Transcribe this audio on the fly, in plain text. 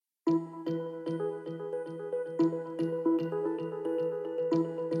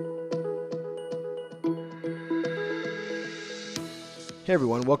Hey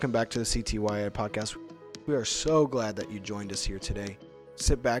everyone, welcome back to the CTYI podcast. We are so glad that you joined us here today.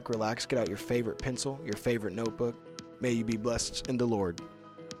 Sit back, relax, get out your favorite pencil, your favorite notebook. May you be blessed in the Lord.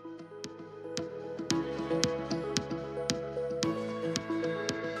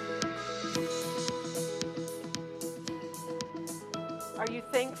 Are you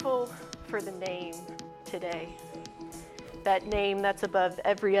thankful for the name today? That name that's above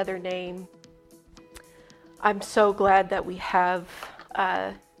every other name. I'm so glad that we have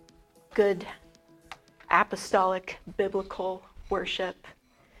good apostolic biblical worship.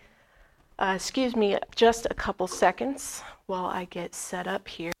 Excuse me just a couple seconds while I get set up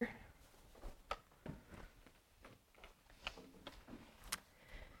here.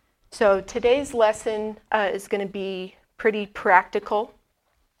 So today's lesson is going to be pretty practical,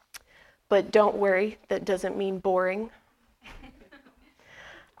 but don't worry, that doesn't mean boring.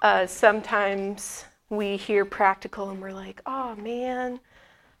 Sometimes we hear practical and we're like, oh man,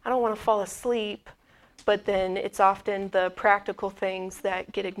 I don't want to fall asleep. But then it's often the practical things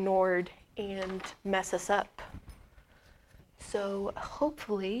that get ignored and mess us up. So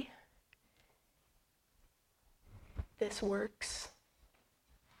hopefully this works.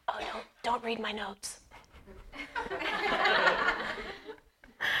 Oh, don't read my notes.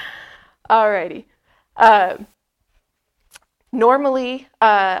 Alrighty. Normally,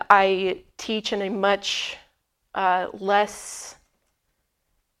 I teach in a much less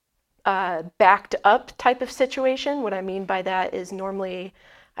backed up type of situation. What I mean by that is normally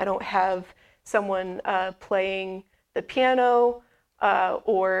I don't have someone playing the piano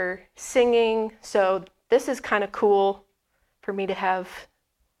or singing. So this is kind of cool for me to have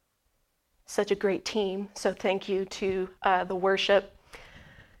such a great team. So thank you to the worship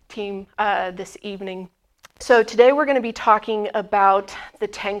team this evening. So today we're going to be talking about the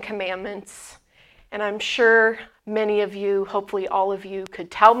Ten Commandments. And I'm sure many of you, hopefully all of you,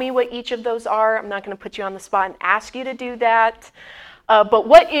 could tell me what each of those are. I'm not going to put you on the spot and ask you to do that. But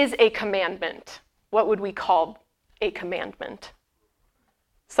what is a commandment? What would we call a commandment?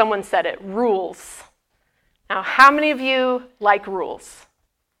 Someone said it, rules. Now, how many of you like rules?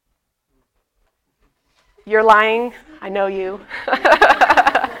 You're lying. I know you.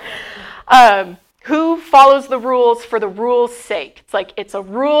 Who follows the rules for the rule's sake? It's like, it's a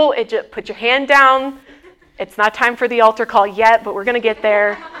rule. Put your hand down. It's not time for the altar call yet, but we're going to get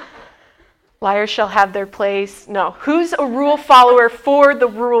there. Liars shall have their place. No. Who's a rule follower for the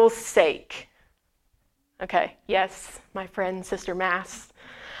rule's sake? Okay. Yes, my friend, Sister Mass.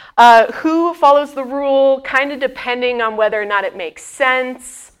 Who follows the rule kind of depending on whether or not it makes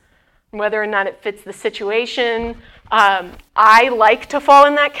sense, whether or not it fits the situation. I like to fall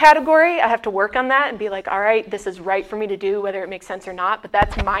in that category. I have to work on that and be like, all right, this is right for me to do, whether it makes sense or not. But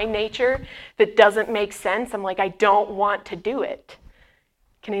that's my nature. If it doesn't make sense, I'm like, I don't want to do it.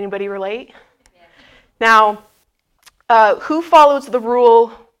 Can anybody relate? Yeah. Now, who follows the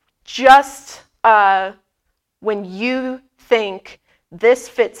rule just when you think this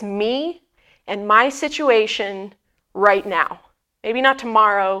fits me and my situation right now? Maybe not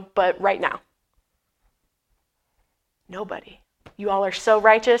tomorrow, but right now. Nobody. You all are so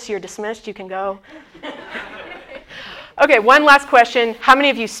righteous, you're dismissed, you can go. Okay, one last question. How many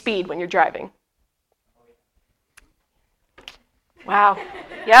of you speed when you're driving? Wow.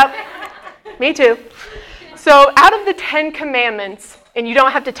 Yep. Me too. So out of the 10 commandments, and you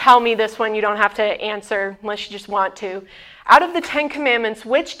don't have to tell me this one, you don't have to answer unless you just want to. Out of the 10 commandments,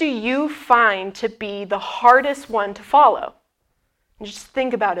 which do you find to be the hardest one to follow? And just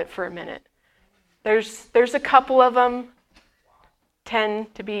think about it for a minute. There's a couple of them, 10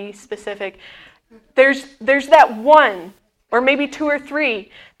 to be specific. There's that one, or maybe 2 or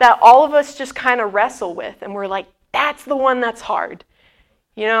 3, that all of us just kind of wrestle with, and we're like, that's the one that's hard.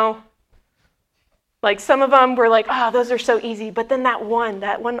 You know? Like some of them we're like, oh, those are so easy, but then that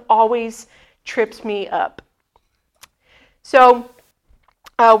one always trips me up. So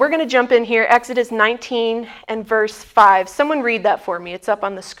we're going to jump in here, Exodus 19 and verse 5. Someone read that for me. It's up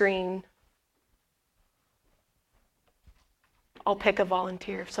on the screen. I'll pick a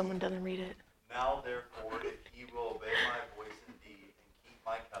volunteer if someone doesn't read it. Now, therefore, if ye will obey my voice indeed and keep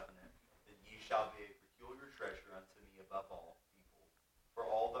my covenant, then ye shall be a peculiar treasure unto me above all people, for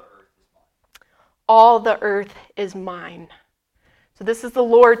all the earth is mine. All the earth is mine. So this is the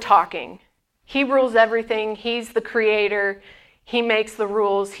Lord talking. He rules everything. He's the creator. He makes the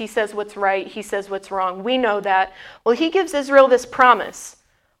rules. He says what's right. He says what's wrong. We know that. Well, he gives Israel this promise.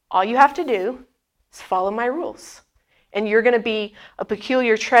 All you have to do is follow my rules. And you're going to be a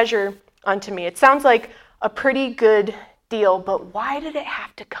peculiar treasure unto me. It sounds like a pretty good deal, but why did it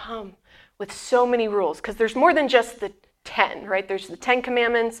have to come with so many rules? Because there's more than just the 10, right? There's the 10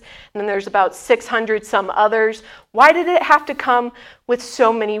 commandments, and then there's about 600 some others. Why did it have to come with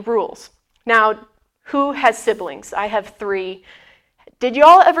so many rules? Now, who has siblings? I have 3. Did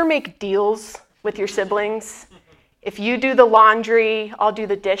y'all ever make deals with your siblings? If you do the laundry, I'll do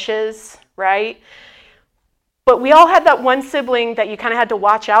the dishes, right? But we all had that one sibling that you kind of had to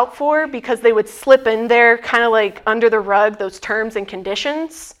watch out for because they would slip in there kind of like under the rug, those terms and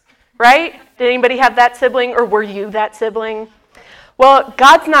conditions, right? Did anybody have that sibling, or were you that sibling? Well,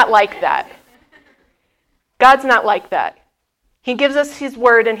 God's not like that. God's not like that. He gives us his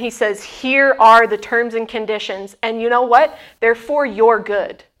word and he says, here are the terms and conditions. And you know what? They're for your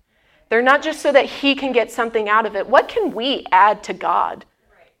good. They're not just so that he can get something out of it. What can we add to God?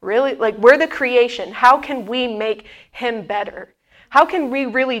 Really? Like, we're the creation. How can we make him better? How can we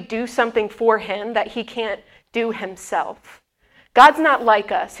really do something for him that he can't do himself? God's not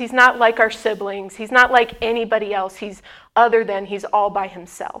like us. He's not like our siblings. He's not like anybody else. He's all by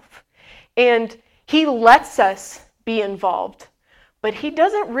himself. And he lets us be involved, but he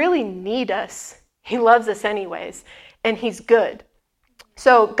doesn't really need us. He loves us anyways, and he's good.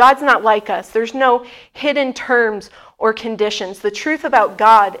 So God's not like us. There's no hidden terms or conditions. The truth about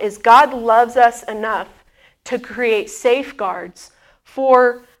God is God loves us enough to create safeguards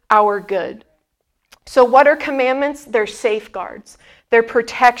for our good. So what are commandments? They're safeguards. They're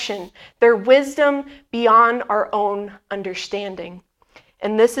protection. They're wisdom beyond our own understanding.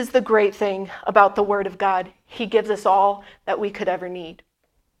 And this is the great thing about the Word of God. He gives us all that we could ever need.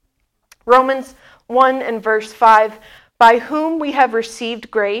 Romans 1 and verse 5, by whom we have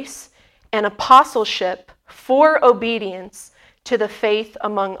received grace and apostleship for obedience to the faith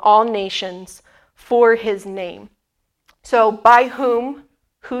among all nations for his name. So by whom?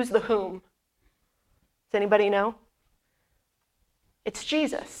 Who's the whom? Does anybody know? It's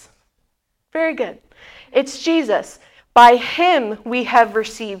Jesus. Very good. It's Jesus. By him we have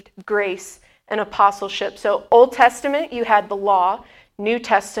received grace and apostleship. So Old Testament, you had the law. New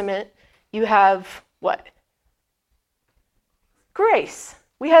Testament, you have what? Grace.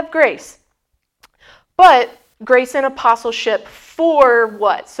 We have grace. But grace and apostleship for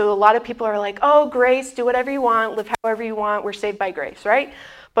what? So a lot of people are like, oh, grace, do whatever you want, live however you want, we're saved by grace, right?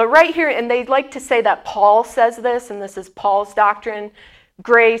 But right here, and they like to say that Paul says this, and this is Paul's doctrine,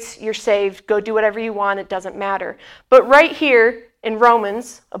 grace, you're saved, go do whatever you want, it doesn't matter. But right here in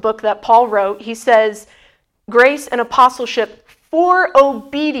Romans, a book that Paul wrote, he says, grace and apostleship for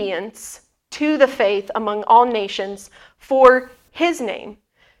obedience to the faith among all nations for his name.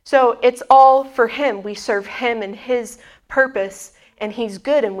 So it's all for him. We serve him and his purpose, and he's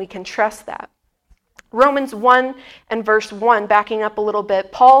good, and we can trust that. Romans 1 and verse 1, backing up a little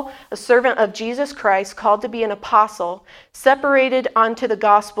bit, Paul, a servant of Jesus Christ, called to be an apostle, separated unto the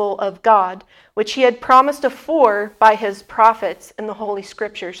gospel of God, which he had promised afore by his prophets in the Holy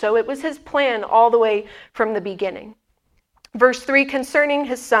Scripture. So it was his plan all the way from the beginning. Verse 3, concerning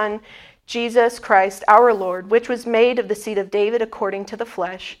his son, Jesus Christ, our Lord, which was made of the seed of David according to the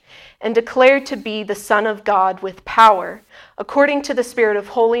flesh, and declared to be the Son of God with power, according to the Spirit of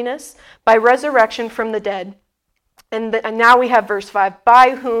holiness, by resurrection from the dead. And now we have verse 5,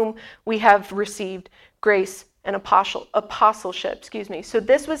 by whom we have received grace and apostleship. So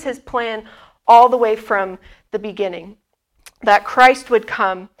this was his plan all the way from the beginning, that Christ would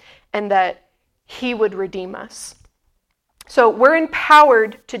come and that he would redeem us. So we're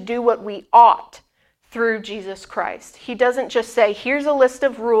empowered to do what we ought through Jesus Christ. He doesn't just say, here's a list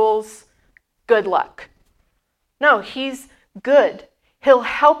of rules, good luck. No, he's good. He'll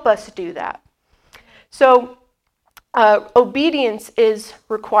help us do that. So obedience is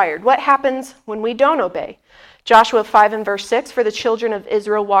required. What happens when we don't obey? Joshua 5 and verse 6, for the children of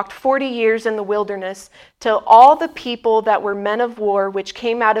Israel walked 40 years in the wilderness till all the people that were men of war which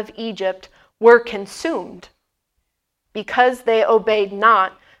came out of Egypt were consumed, because they obeyed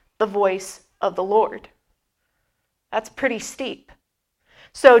not the voice of the Lord. That's pretty steep.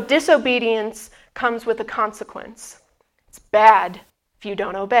 So disobedience comes with a consequence. It's bad if you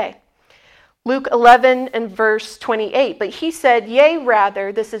don't obey. Luke 11 and verse 28, but he said, yea,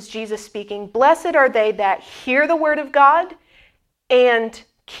 rather, this is Jesus speaking, blessed are they that hear the word of God and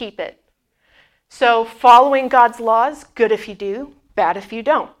keep it. So following God's laws, good if you do, bad if you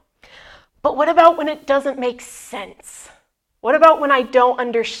don't. But what about when it doesn't make sense? What about when I don't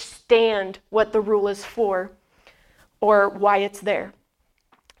understand what the rule is for or why it's there?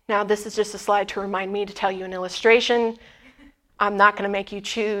 Now, this is just a slide to remind me to tell you an illustration. I'm not going to make you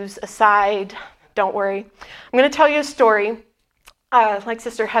choose a side. Don't worry. I'm going to tell you a story. Like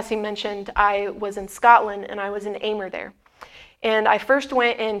Sister Hessie mentioned, I was in Scotland and I was an aimer there. And I first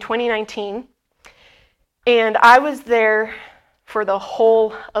went in 2019. And I was there for the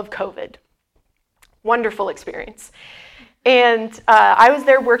whole of COVID. Wonderful experience. And I was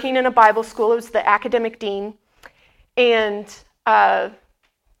there working in a Bible school. It was the academic dean. And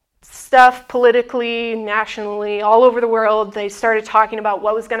stuff politically, nationally, all over the world, they started talking about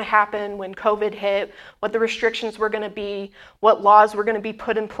what was going to happen when COVID hit, what the restrictions were going to be, what laws were going to be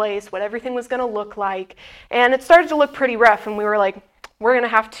put in place, what everything was going to look like. And it started to look pretty rough, and we were like, we're going to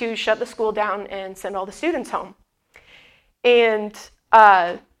have to shut the school down and send all the students home. And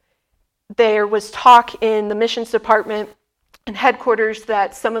there was talk in the missions department and headquarters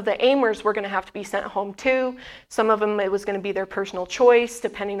that some of the Aimers were going to have to be sent home too. Some of them, it was going to be their personal choice,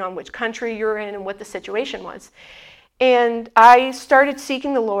 depending on which country you're in and what the situation was. And I started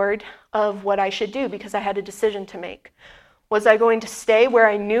seeking the Lord of what I should do because I had a decision to make. Was I going to stay where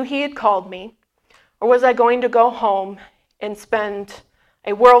I knew He had called me, or was I going to go home and spend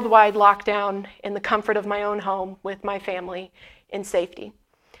a worldwide lockdown in the comfort of my own home with my family in safety?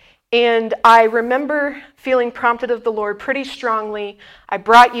 And I remember feeling prompted of the Lord pretty strongly. I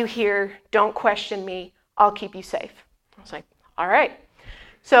brought you here. Don't question me. I'll keep you safe. I was like, all right.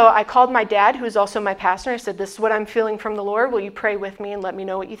 So I called my dad, who's also my pastor. I said, this is what I'm feeling from the Lord. Will you pray with me and let me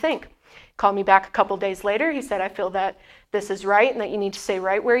know what you think? He called me back a couple days later. He said, I feel that this is right and that you need to stay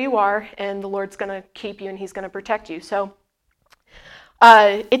right where you are, and the Lord's going to keep you and He's going to protect you. So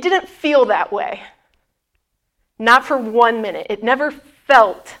it didn't feel that way. Not for 1 minute. It never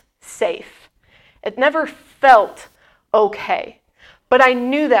felt safe. It never felt okay. But I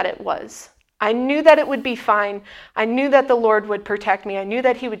knew that it was. I knew that it would be fine. I knew that the Lord would protect me. I knew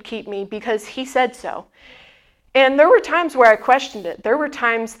that He would keep me because He said so. And there were times where I questioned it. There were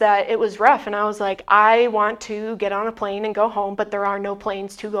times that it was rough and I was like, I want to get on a plane and go home, but there are no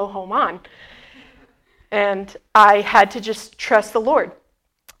planes to go home on. And I had to just trust the Lord.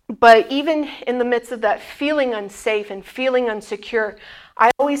 But even in the midst of that feeling unsafe and feeling insecure, I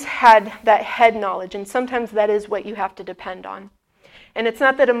always had that head knowledge, and sometimes that is what you have to depend on. And it's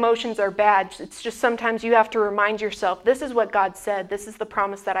not that emotions are bad, it's just sometimes you have to remind yourself, this is what God said, this is the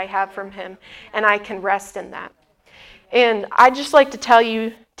promise that I have from Him, and I can rest in that. And I'd just like to tell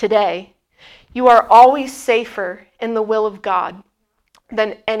you today, you are always safer in the will of God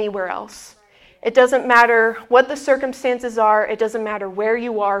than anywhere else. It doesn't matter what the circumstances are. It doesn't matter where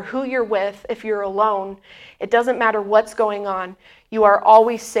you are, who you're with, if you're alone. It doesn't matter what's going on. You are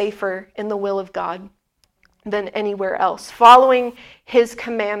always safer in the will of God than anywhere else. Following His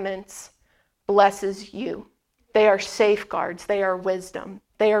commandments blesses you. They are safeguards. They are wisdom.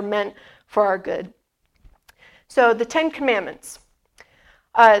 They are meant for our good. So the 10 Commandments,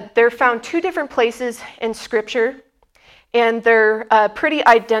 they're found 2 different places in Scripture. And they're pretty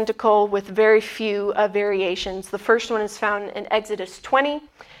identical with very few variations. The first one is found in Exodus 20,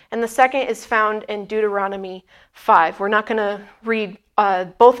 and the second is found in Deuteronomy 5. We're not going to read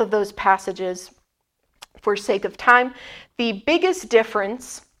both of those passages for sake of time. The biggest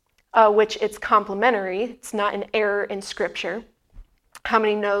difference, which it's complementary, it's not an error in Scripture. How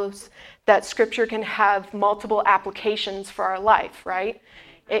many knows that Scripture can have multiple applications for our life, right?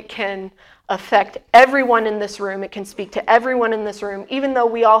 It can affect everyone in this room. It can speak to everyone in this room, even though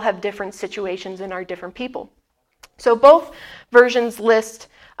we all have different situations and are different people. So both versions list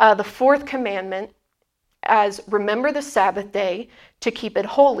the 4th commandment as remember the Sabbath day to keep it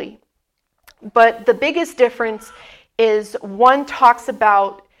holy. But the biggest difference is one talks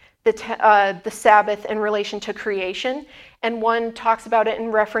about the Sabbath in relation to creation, and one talks about it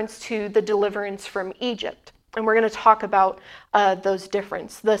in reference to the deliverance from Egypt. And we're going to talk about those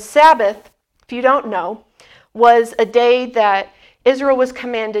differences. The Sabbath, if you don't know, was a day that Israel was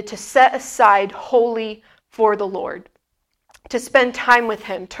commanded to set aside wholly for the Lord, to spend time with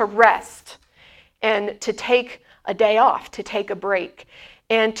Him, to rest, and to take a day off, to take a break,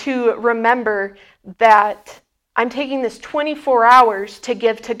 and to remember that I'm taking this 24 hours to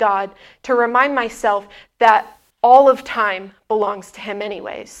give to God, to remind myself that all of time belongs to Him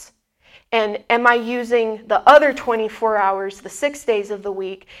anyways. And am I using the other 24 hours, the 6 days of the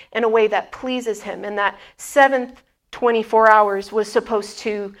week, in a way that pleases Him? And that 7th 24 hours was supposed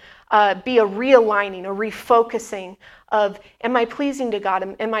to be a realigning, a refocusing of, am I pleasing to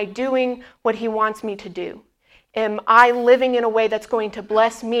God? Am I doing what He wants me to do? Am I living in a way that's going to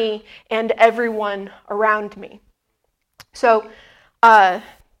bless me and everyone around me? So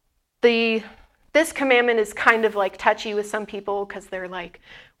this commandment is kind of like touchy with some people because they're like,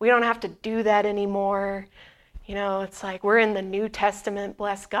 we don't have to do that anymore. You know, it's like we're in the New Testament,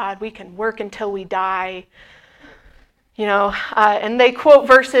 bless God. We can work until we die. You know, and they quote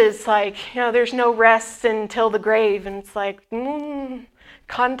verses like, you know, there's no rest until the grave. And it's like,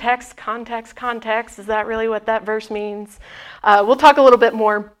 context. Is that really what that verse means? We'll talk a little bit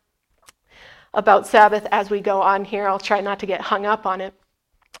more about Sabbath as we go on here. I'll try not to get hung up on it.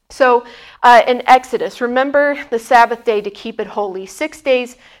 So in Exodus, remember the Sabbath day to keep it holy. 6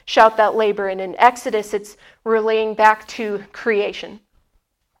 days shalt thou labor. And in Exodus, it's relaying back to creation.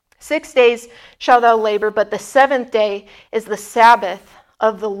 6 days shalt thou labor, but the seventh day is the Sabbath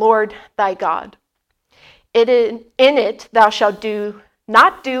of the Lord thy God. In it thou shalt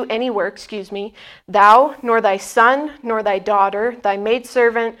not do any work, thou, nor thy son, nor thy daughter, thy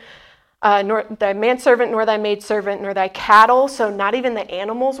maidservant, nor thy manservant, nor thy maidservant, nor thy cattle, so not even the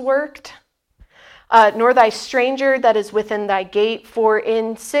animals worked, nor thy stranger that is within thy gate, for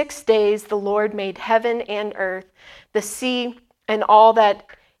in 6 days the Lord made heaven and earth, the sea, and all that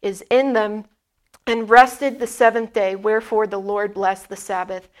is in them, and rested the seventh day, wherefore the Lord blessed the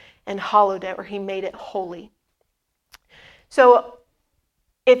Sabbath and hallowed it, or he made it holy. So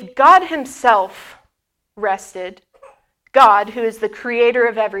if God himself rested, God, who is the creator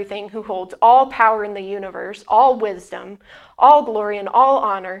of everything, who holds all power in the universe, all wisdom, all glory, and all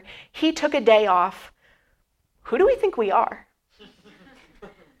honor, he took a day off. Who do we think we are?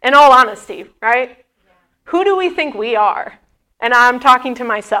 In all honesty, right? Who do we think we are? And I'm talking to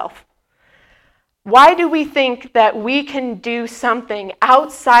myself. Why do we think that we can do something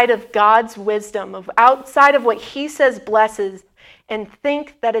outside of God's wisdom, outside of what he says blesses, and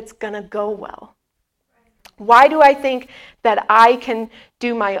think that it's going to go well? Why do I think that I can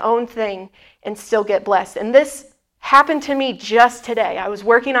do my own thing and still get blessed? And this happened to me just today. I was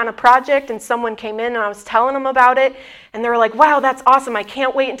working on a project and someone came in and I was telling them about it. And they were like, wow, that's awesome. I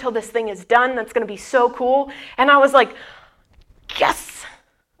can't wait until this thing is done. That's going to be so cool. And I was like, yes.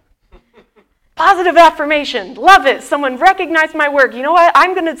 Positive affirmation. Love it. Someone recognized my work. You know what?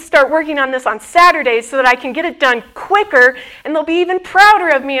 I'm going to start working on this on Saturdays so that I can get it done quicker and they'll be even prouder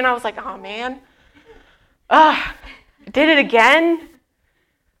of me. And I was like, oh man. Did it again?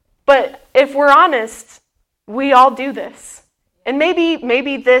 But if we're honest, we all do this. And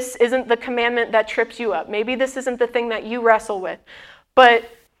maybe this isn't the commandment that trips you up. Maybe this isn't the thing that you wrestle with. But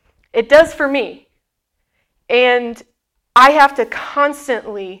it does for me. And I have to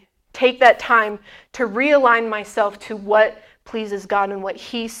constantly take that time to realign myself to what pleases God and what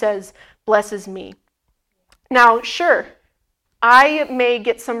he says blesses me. Now, sure, I may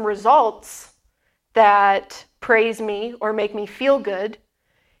get some results that praise me or make me feel good,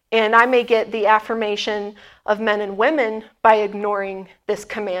 and I may get the affirmation of men and women by ignoring this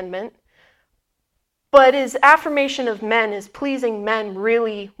commandment. But is affirmation of men, is pleasing men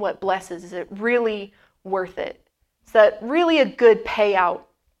really what blesses? Is it really worth it? Is that really a good payout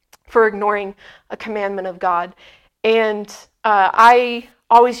for ignoring a commandment of God? And I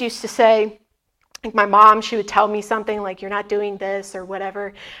always used to say, like my mom, she would tell me something like, you're not doing this or whatever.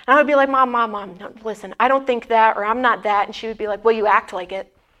 And I would be like, Mom, no, listen, I don't think that, or I'm not that. And she would be like, well, you act like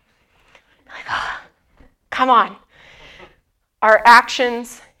it. Like, oh, come on. Our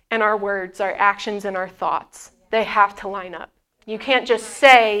actions and our words, our actions and our thoughts, they have to line up. You can't just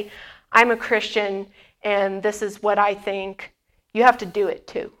say, I'm a Christian and this is what I think. You have to do it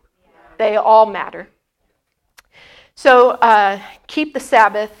too. They all matter. So keep the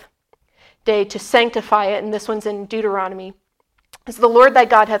Sabbath day to sanctify it, and this one's in Deuteronomy. As the Lord thy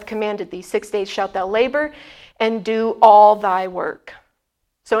God hath commanded thee, 6 days shalt thou labor and do all thy work.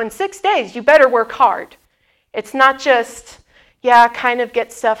 So in 6 days, you better work hard. It's not just, kind of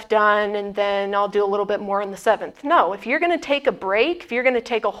get stuff done and then I'll do a little bit more on the seventh. No, if you're going to take a break, if you're going to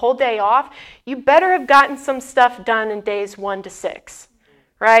take a whole day off, you better have gotten some stuff done in days 1 to 6,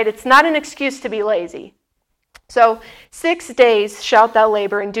 right? It's not an excuse to be lazy. So 6 days shalt thou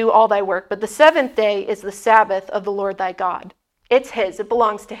labor and do all thy work, but the seventh day is the Sabbath of the Lord thy God. It's his, it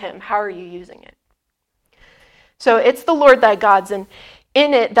belongs to him. How are you using it? So it's the Lord thy God's, and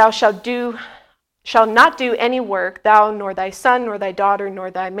in it thou shalt not do any work, thou, nor thy son, nor thy daughter,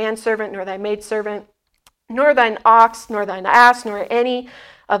 nor thy manservant, nor thy maidservant, nor thine ox, nor thine ass, nor any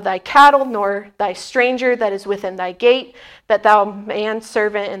of thy cattle, nor thy stranger that is within thy gate, that thou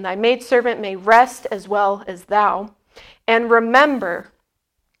manservant and thy maidservant may rest as well as thou. And remember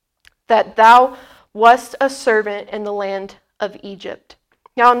that thou wast a servant in the land of Egypt.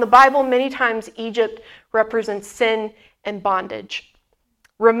 Now in the Bible, many times Egypt represents sin and bondage.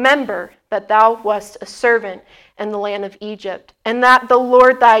 Remember that thou wast a servant in the land of Egypt, and that the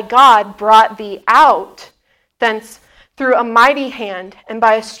Lord thy God brought thee out thence through a mighty hand and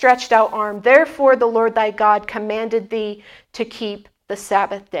by a stretched out arm. Therefore the Lord thy God commanded thee to keep the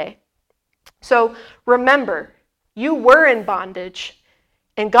Sabbath day. So remember, you were in bondage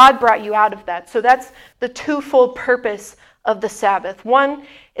and God brought you out of that. So that's the twofold purpose of the Sabbath. One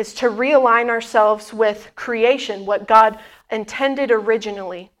is to realign ourselves with creation, what God intended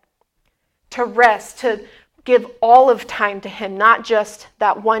originally, to rest, to give all of time to him, not just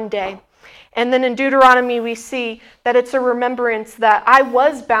that one day. And then in Deuteronomy, we see that it's a remembrance that I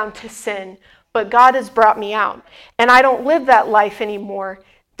was bound to sin, but God has brought me out. And I don't live that life anymore.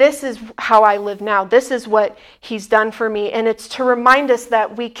 This is how I live now. This is what he's done for me. And it's to remind us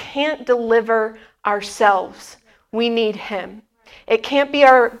that we can't deliver ourselves. We need him. It can't be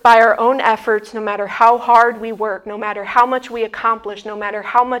by our own efforts, no matter how hard we work, no matter how much we accomplish, no matter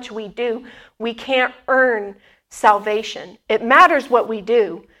how much we do. We can't earn salvation. It matters what we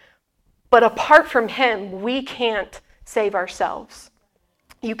do, but apart from him, we can't save ourselves.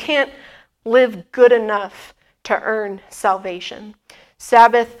 You can't live good enough to earn salvation.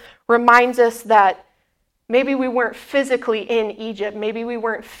 Sabbath reminds us that maybe we weren't physically in Egypt, maybe we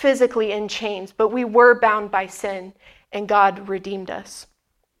weren't physically in chains, but we were bound by sin, and God redeemed us.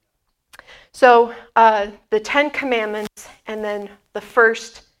 So the 10 Commandments, and then the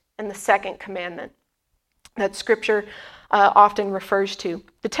first and the second commandment that Scripture often refers to.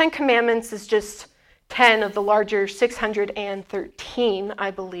 The 10 Commandments is just 10 of the larger 613,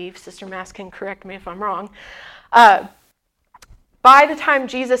 I believe. Sister Mass can correct me if I'm wrong. By the time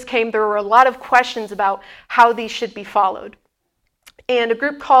Jesus came, there were a lot of questions about how these should be followed. And a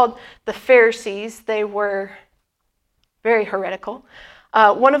group called the Pharisees, they were very heretical.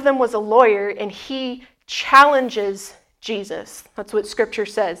 One of them was a lawyer, and he challenges Jesus. That's what Scripture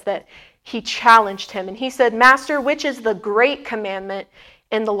says, that he challenged him. And he said, "Master, which is the great commandment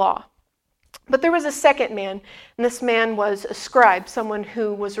in the law?" But there was a second man, and this man was a scribe, someone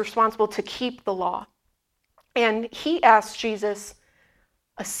who was responsible to keep the law. And he asked Jesus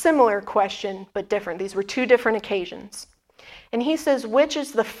a similar question, but different. These were two different occasions. And he says, "Which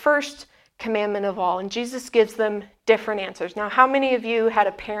is the first commandment of all?" And Jesus gives them different answers. Now, how many of you had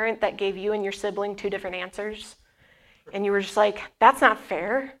a parent that gave you and your sibling two different answers? And you were just like, that's not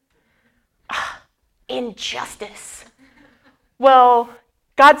fair. Injustice. Well,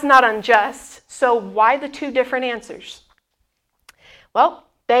 God's not unjust, so why the two different answers? Well,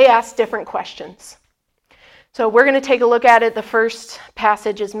 they asked different questions. So we're going to take a look at it. The first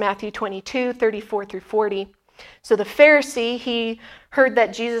passage is Matthew 22, 34 through 40. So the Pharisee, he heard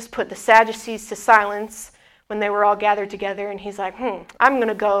that Jesus put the Sadducees to silence when they were all gathered together, and he's like, I'm going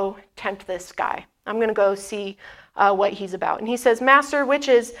to go tempt this guy. I'm going to go see what he's about. And he says, "Master, which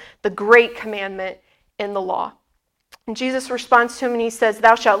is the great commandment in the law?" And Jesus responds to him and he says,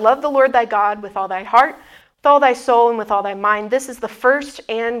 "Thou shalt love the Lord thy God with all thy heart, with all thy soul, and with all thy mind. This is the first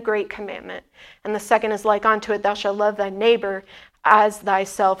and great commandment. And the second is like unto it, thou shalt love thy neighbor as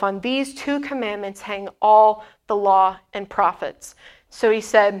thyself. On these two commandments hang all the law and prophets." So he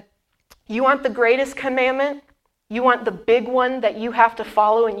said, you want the greatest commandment? You want the big one that you have to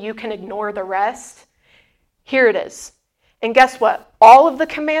follow and you can ignore the rest? Here it is. And guess what? All of the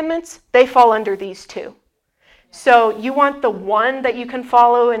commandments, they fall under these two. So you want the one that you can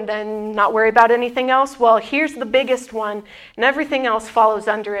follow and then not worry about anything else? Well, here's the biggest one, and everything else follows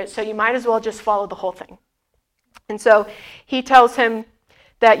under it, so you might as well just follow the whole thing. And so he tells him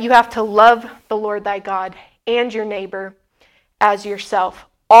that you have to love the Lord thy God and your neighbor as yourself.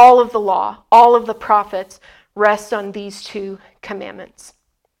 All of the law, all of the prophets rest on these two commandments.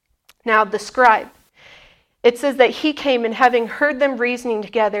 Now, the scribe, it says that he came, and having heard them reasoning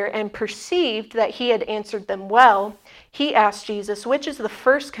together and perceived that he had answered them well, he asked Jesus, "Which is the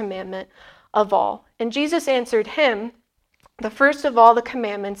first commandment of all?" And Jesus answered him, "The first of all the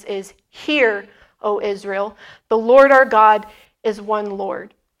commandments is, Hear, O Israel, the Lord our God is one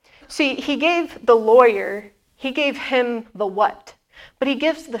Lord." See, he gave the lawyer, he gave him the what, but he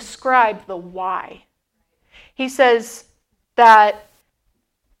gives the scribe the why. He says that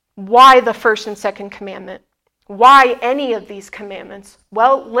why the first and second commandment? Why any of these commandments?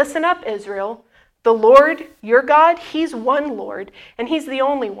 Well, listen up, Israel. The Lord, your God, he's one Lord, and he's the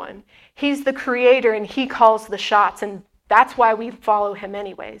only one. He's the creator, and he calls the shots, and that's why we follow him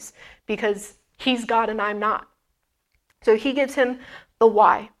anyways, because he's God and I'm not. So he gives him the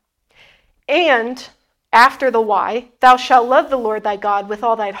why. And after the why, thou shalt love the Lord thy God with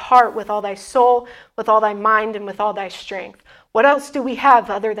all thy heart, with all thy soul, with all thy mind, and with all thy strength. What else do we have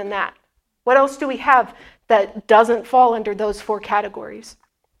other than that? What else do we have that doesn't fall under those four categories?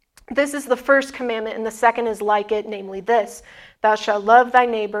 This is the first commandment, and the second is like it, namely this: thou shalt love thy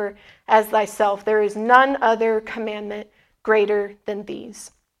neighbor as thyself. There is none other commandment greater than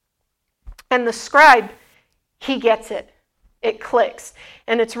these. And the scribe, he gets it. it clicks.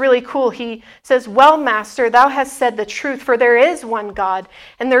 And it's really cool. He says, "Well, Master, thou hast said the truth, for there is one God,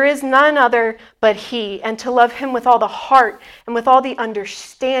 and there is none other but he, and to love him with all the heart, and with all the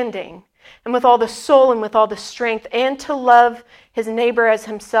understanding, and with all the soul, and with all the strength, and to love his neighbor as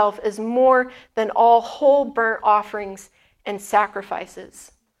himself is more than all whole burnt offerings and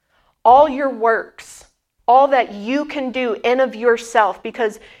sacrifices." All your works, all that you can do in of yourself,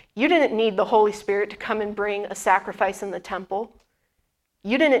 because you didn't need the Holy Spirit to come and bring a sacrifice in the temple.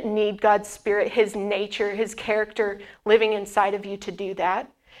 You didn't need God's Spirit, his nature, his character living inside of you to do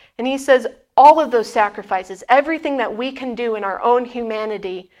that. And he says all of those sacrifices, everything that we can do in our own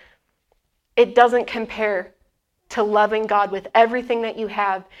humanity, it doesn't compare to loving God with everything that you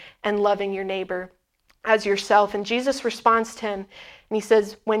have and loving your neighbor as yourself. And Jesus responds to him, and he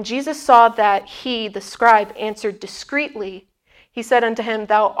says, when Jesus saw that he, the scribe, answered discreetly, he said unto him,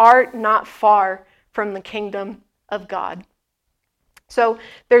 "Thou art not far from the kingdom of God." So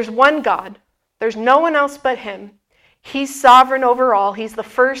there's one God. There's no one else but him. He's sovereign over all. He's the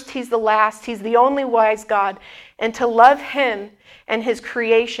first. He's the last. He's the only wise God. And to love him and his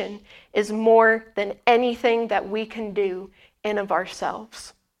creation is more than anything that we can do in of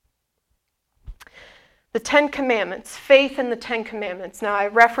ourselves. The Ten Commandments, faith in the Ten Commandments. Now, I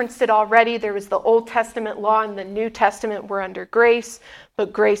referenced it already. There was the Old Testament law and the New Testament were under grace,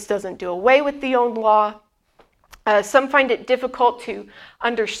 but grace doesn't do away with the old law. Some find it difficult to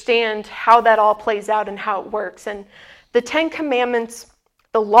understand how that all plays out and how it works. And the Ten Commandments,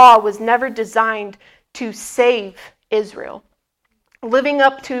 the law, was never designed to save Israel. Living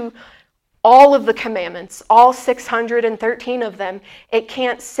up to all of the commandments, all 613 of them, it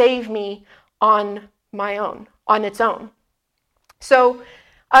can't save me on my own, on its own. So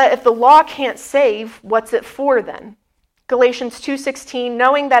if the law can't save, what's it for then? Galatians 2:16,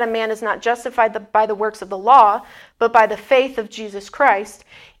 knowing that a man is not justified by the works of the law, but by the faith of Jesus Christ,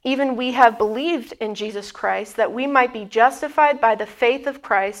 even we have believed in Jesus Christ, that we might be justified by the faith of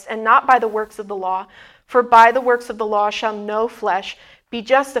Christ and not by the works of the law, for by the works of the law shall no flesh be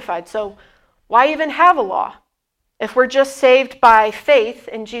justified. So why even have a law? If we're just saved by faith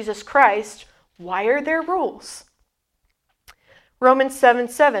in Jesus Christ, why are there rules? Romans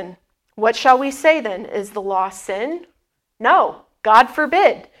 7:7, what shall we say then? Is the law sin? No, God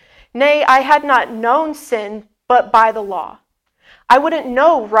forbid. Nay, I had not known sin but by the law. I wouldn't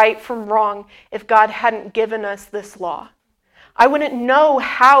know right from wrong if God hadn't given us this law. I wouldn't know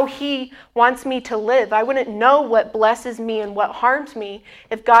how he wants me to live. I wouldn't know what blesses me and what harms me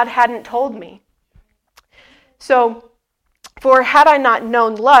if God hadn't told me. So, for had I not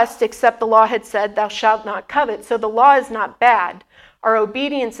known lust, except the law had said, thou shalt not covet. So the law is not bad. Our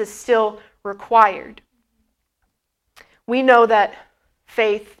obedience is still required. We know that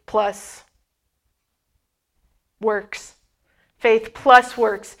faith plus works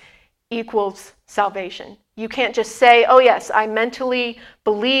equals salvation. You can't just say, oh yes, I mentally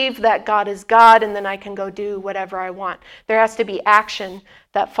believe that God is God, and then I can go do whatever I want. There has to be action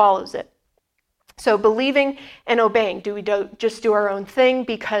that follows it. So believing and obeying, do we just do our own thing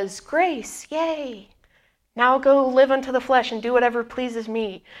because grace, yay. Now go live unto the flesh and do whatever pleases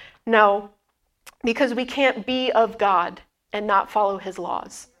me. No, because we can't be of God and not follow his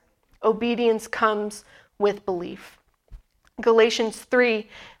laws. Obedience comes with belief. Galatians 3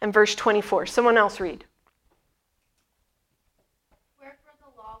 and verse 24. Someone else read. Wherefore the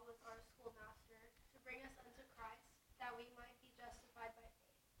law was our schoolmaster to bring us unto Christ, that we might be justified by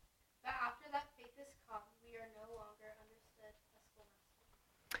faith. But after that faith is come, we are no longer understood as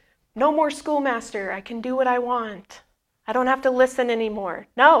schoolmasters. No more schoolmaster. I can do what I want. I don't have to listen anymore.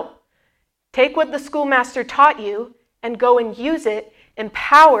 No. Take what the schoolmaster taught you and go and use it,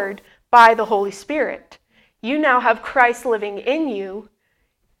 empowered by the Holy Spirit. You now have Christ living in you.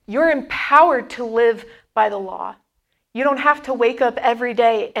 You're empowered to live by the law. You don't have to wake up every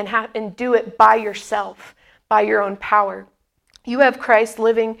day and do it by yourself, by your own power. You have Christ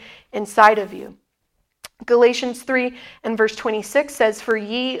living inside of you. Galatians 3 and verse 26 says, for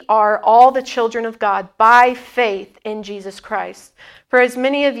ye are all the children of God by faith in Jesus Christ. For as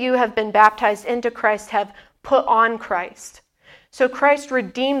many of you have been baptized into Christ have put on Christ. So Christ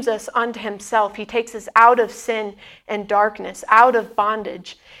redeems us unto himself. He takes us out of sin and darkness, out of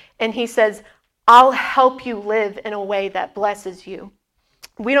bondage. And he says, I'll help you live in a way that blesses you.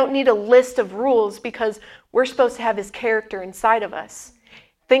 We don't need a list of rules because we're supposed to have his character inside of us.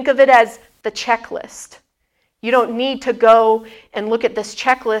 Think of it as the checklist. You don't need to go and look at this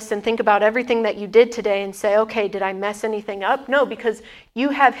checklist and think about everything that you did today and say, okay, did I mess anything up? No, because you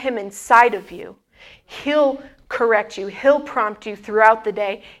have him inside of you. He'll correct you. He'll prompt you throughout the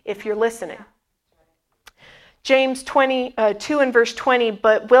day if you're listening. James 2 and verse 20,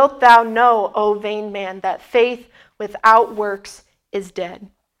 but wilt thou know, O vain man, that faith without works is dead.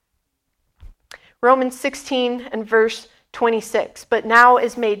 Romans 16 and verse 26, but now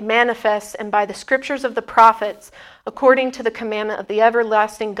is made manifest, and by the scriptures of the prophets, according to the commandment of the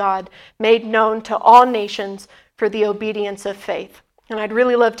everlasting God, made known to all nations for the obedience of faith. And I'd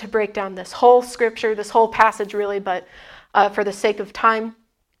really love to break down this whole scripture, this whole passage really, but for the sake of time.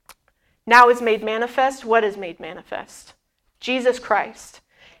 Now is made manifest. What is made manifest? Jesus Christ.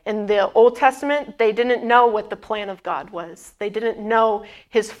 In the Old Testament, they didn't know what the plan of God was. They didn't know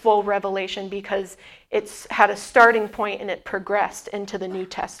his full revelation because it's had a starting point and it progressed into the New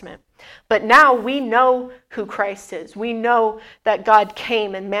Testament. But now we know who Christ is. We know that God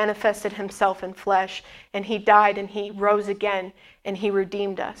came and manifested himself in flesh, and he died and he rose again and he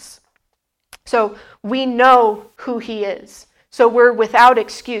redeemed us. So we know who he is. So we're without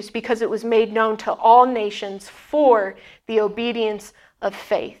excuse because it was made known to all nations for the obedience of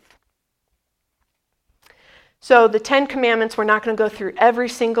faith. So the 10 Commandments, we're not going to go through every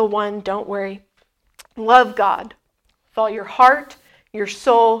single one, don't worry. Love God with all your heart, your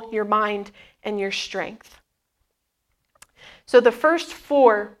soul, your mind, and your strength. So the first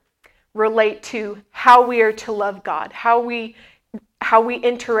 4 relate to how we are to love God, how we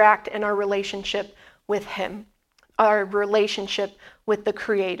interact in our relationship with him, our relationship with the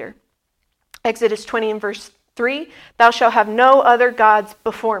Creator. Exodus 20 and verse 3, thou shalt have no other gods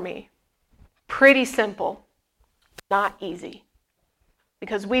before me. Pretty simple, not easy,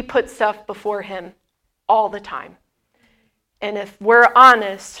 because we put stuff before him all the time. And if we're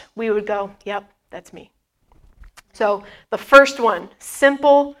honest, we would go, yep, that's me. So the first one,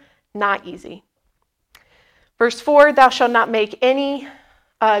 simple, not easy. Verse 4, thou shalt not make any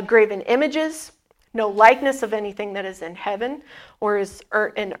graven images, no likeness of anything that is in heaven or is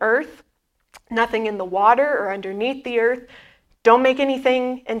in earth, nothing in the water or underneath the earth. Don't make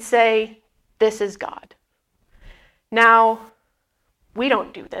anything and say, this is God. Now, we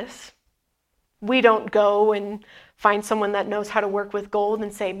don't do this. We don't go and find someone that knows how to work with gold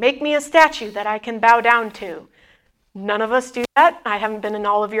and say, make me a statue that I can bow down to. None of us do that. I haven't been in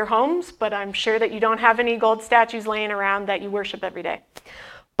all of your homes, but I'm sure that you don't have any gold statues laying around that you worship every day.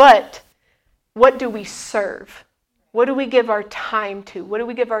 But what do we serve? What do we give our time to? What do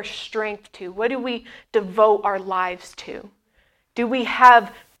we give our strength to? What do we devote our lives to? Do we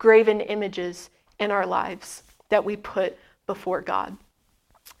have graven images in our lives that we put before God?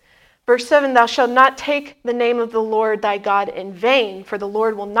 Verse 7, thou shalt not take the name of the Lord thy God in vain, for the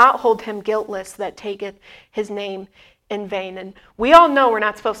Lord will not hold him guiltless that taketh his name in vain. And we all know we're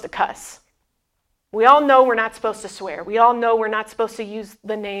not supposed to cuss. We all know we're not supposed to swear. We all know we're not supposed to use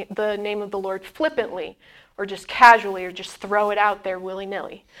the name of the Lord flippantly or just casually or just throw it out there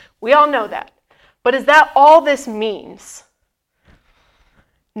willy-nilly. We all know that. But is that all this means?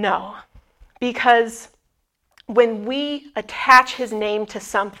 No. Because when we attach his name to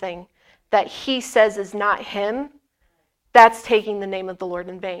something that he says is not him, that's taking the name of the Lord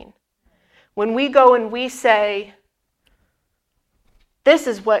in vain. When we go and we say, this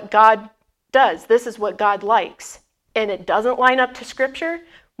is what God does, this is what God likes, and it doesn't line up to Scripture,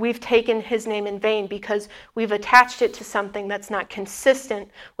 we've taken his name in vain because we've attached it to something that's not consistent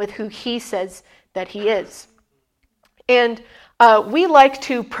with who he says that he is. And we like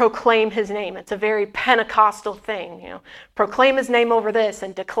to proclaim his name. It's a very Pentecostal thing, proclaim his name over this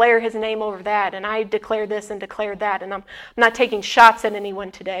and declare his name over that, and I declare this and declare that, and I'm not taking shots at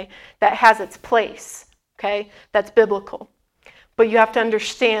anyone today. That has its place, okay? That's biblical. But you have to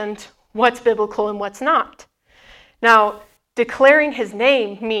understand what's biblical and what's not. Now, declaring his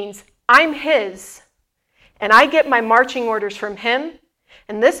name means I'm his, and I get my marching orders from him,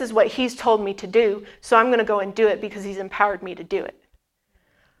 and this is what he's told me to do, so I'm going to go and do it because he's empowered me to do it.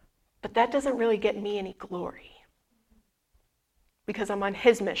 But that doesn't really get me any glory because I'm on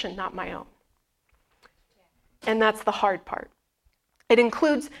his mission, not my own. And that's the hard part. It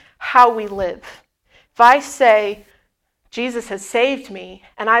includes how we live. If I say, Jesus has saved me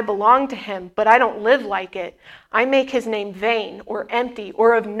and I belong to him, but I don't live like it, I make his name vain or empty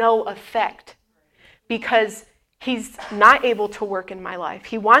or of no effect because he's not able to work in my life.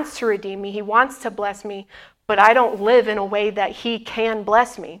 He wants to redeem me. He wants to bless me, but I don't live in a way that he can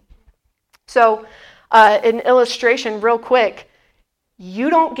bless me. So an illustration real quick, you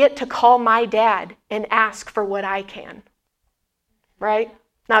don't get to call my dad and ask for what I can, right?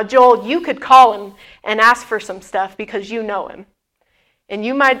 Now, Joel, you could call him and ask for some stuff because you know him. And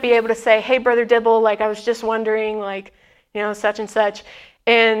you might be able to say, hey, Brother Dibble, I was just wondering, such and such.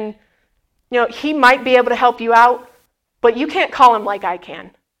 And, he might be able to help you out, but you can't call him like I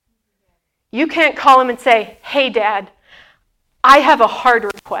can. You can't call him and say, hey, Dad, I have a hard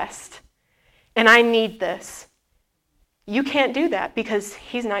request, and I need this. You can't do that because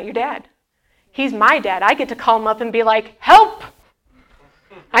he's not your dad. He's my dad. I get to call him up and be like, help!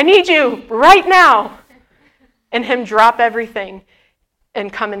 I need you right now. And him drop everything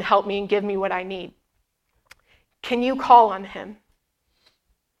and come and help me and give me what I need. Can you call on him?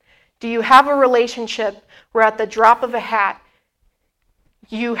 Do you have a relationship where at the drop of a hat,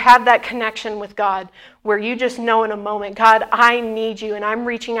 you have that connection with God where you just know in a moment, God, I need you and I'm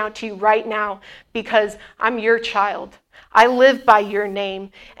reaching out to you right now because I'm your child. I live by your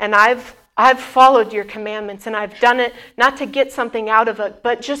name and I've followed your commandments and I've done it not to get something out of it,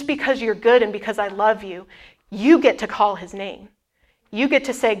 but just because you're good and because I love you. You get to call his name. You get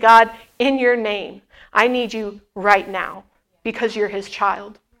to say, God, in your name, I need you right now because you're his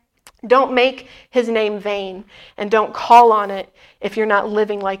child. Don't make his name vain and don't call on it if you're not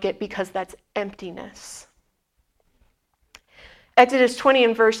living like it because that's emptiness. Exodus 20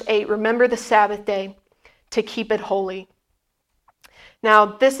 and verse 8, remember the Sabbath day to keep it holy. Now,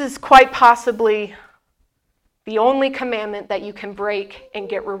 this is quite possibly the only commandment that you can break and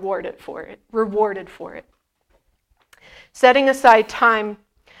get rewarded for it. Setting aside time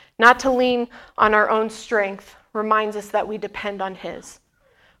not to lean on our own strength reminds us that we depend on his.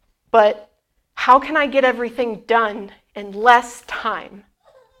 But how can I get everything done in less time?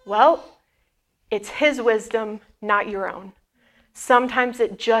 Well, it's his wisdom, not your own. Sometimes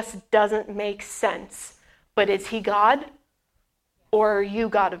it just doesn't make sense. But is he God or are you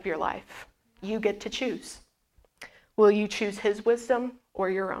God of your life? You get to choose. Will you choose his wisdom or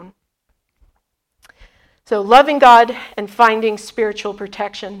your own? So loving God and finding spiritual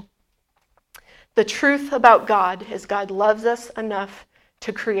protection. The truth about God is God loves us enough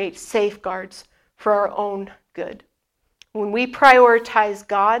to create safeguards for our own good. When we prioritize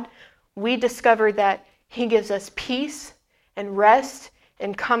God, we discover that he gives us peace and rest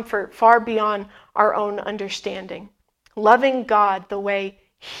and comfort far beyond our own understanding. Loving God the way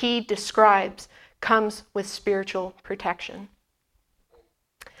he describes comes with spiritual protection.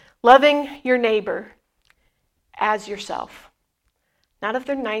 Loving your neighbor as yourself. Not if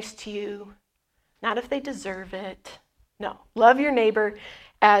they're nice to you, not if they deserve it. No, love your neighbor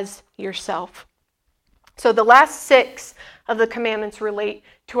as yourself. So the last 6 of the commandments relate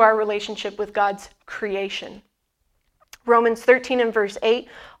to our relationship with God's creation. Romans 13 and verse 8,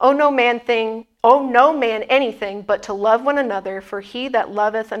 owe no man anything but to love one another, for he that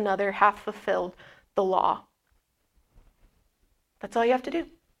loveth another hath fulfilled the law. That's all you have to do,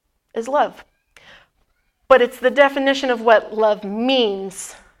 is love. But it's the definition of what love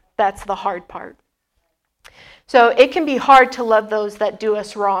means that's the hard part. So it can be hard to love those that do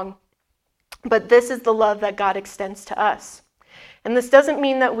us wrong, but this is the love that God extends to us. And this doesn't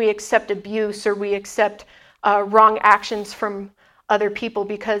mean that we accept abuse or we accept wrong actions from other people,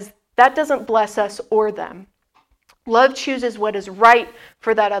 because that doesn't bless us or them. Love chooses what is right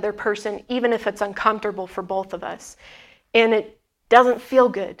for that other person, even if it's uncomfortable for both of us. And it doesn't feel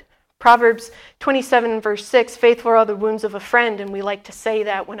good. Proverbs 27 verse 6, faithful are the wounds of a friend, and we like to say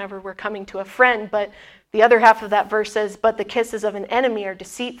that whenever we're coming to a friend, but the other half of that verse says, but the kisses of an enemy are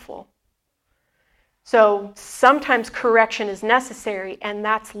deceitful. So sometimes correction is necessary, and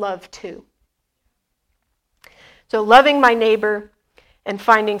that's love too. So loving my neighbor and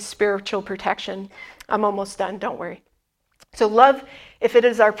finding spiritual protection. I'm almost done, don't worry. So love, if it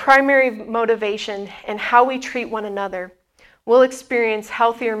is our primary motivation and how we treat one another, we'll experience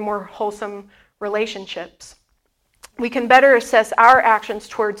healthier, more wholesome relationships. We can better assess our actions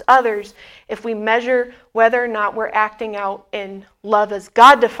towards others if we measure whether or not we're acting out in love as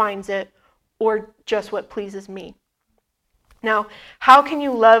God defines it or just what pleases me. Now, how can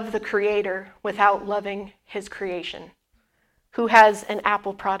you love the Creator without loving his creation? Who has an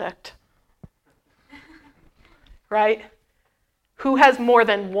Apple product? Right? Who has more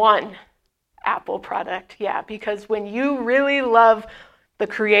than one Apple product? Yeah, because when you really love the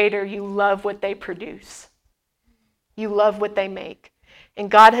Creator, you love what they produce. You love what they make.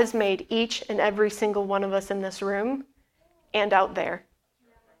 And God has made each and every single one of us in this room and out there.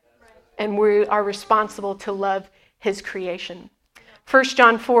 And we are responsible to love his creation. 1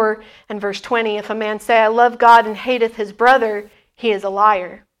 John 4 and verse 20, if a man say, I love God and hateth his brother, he is a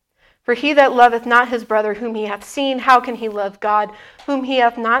liar. For he that loveth not his brother whom he hath seen, how can he love God whom he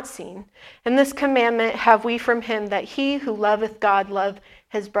hath not seen? And this commandment have we from him, that he who loveth God love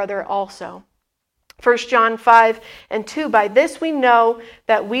his brother also. 1 John 5 and 2, by this we know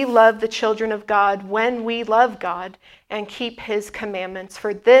that we love the children of God when we love God and keep his commandments.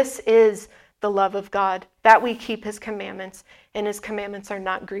 For this is the love of God, that we keep his commandments, and his commandments are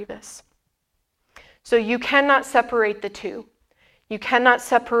not grievous. So you cannot separate the two. You cannot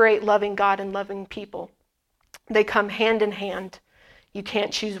separate loving God and loving people. They come hand in hand. You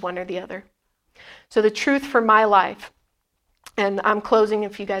can't choose one or the other. So the truth for my life, and I'm closing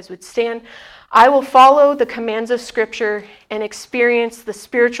if you guys would stand, I will follow the commands of Scripture and experience the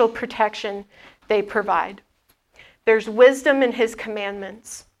spiritual protection they provide. There's wisdom in His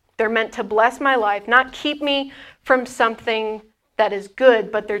commandments. They're meant to bless my life, not keep me from something that is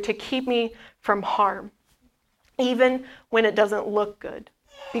good, but they're to keep me from harm, even when it doesn't look good.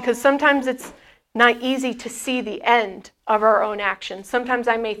 Because sometimes it's not easy to see the end of our own actions. Sometimes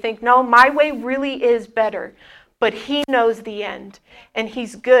I may think, no, my way really is better, but He knows the end, and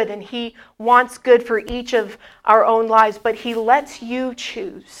He's good, and He wants good for each of our own lives, but He lets you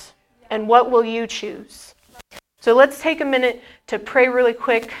choose. And what will you choose? So let's take a minute to pray really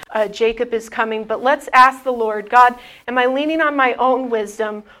quick. Jacob is coming, but let's ask the Lord, God, am I leaning on my own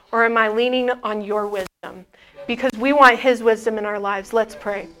wisdom, or am I leaning on your wisdom? Because we want His wisdom in our lives. Let's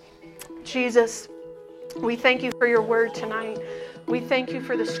pray. Jesus, we thank you for your word tonight. We thank you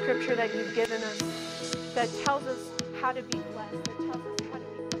for the Scripture that you've given us that tells us how to be blessed, that tells us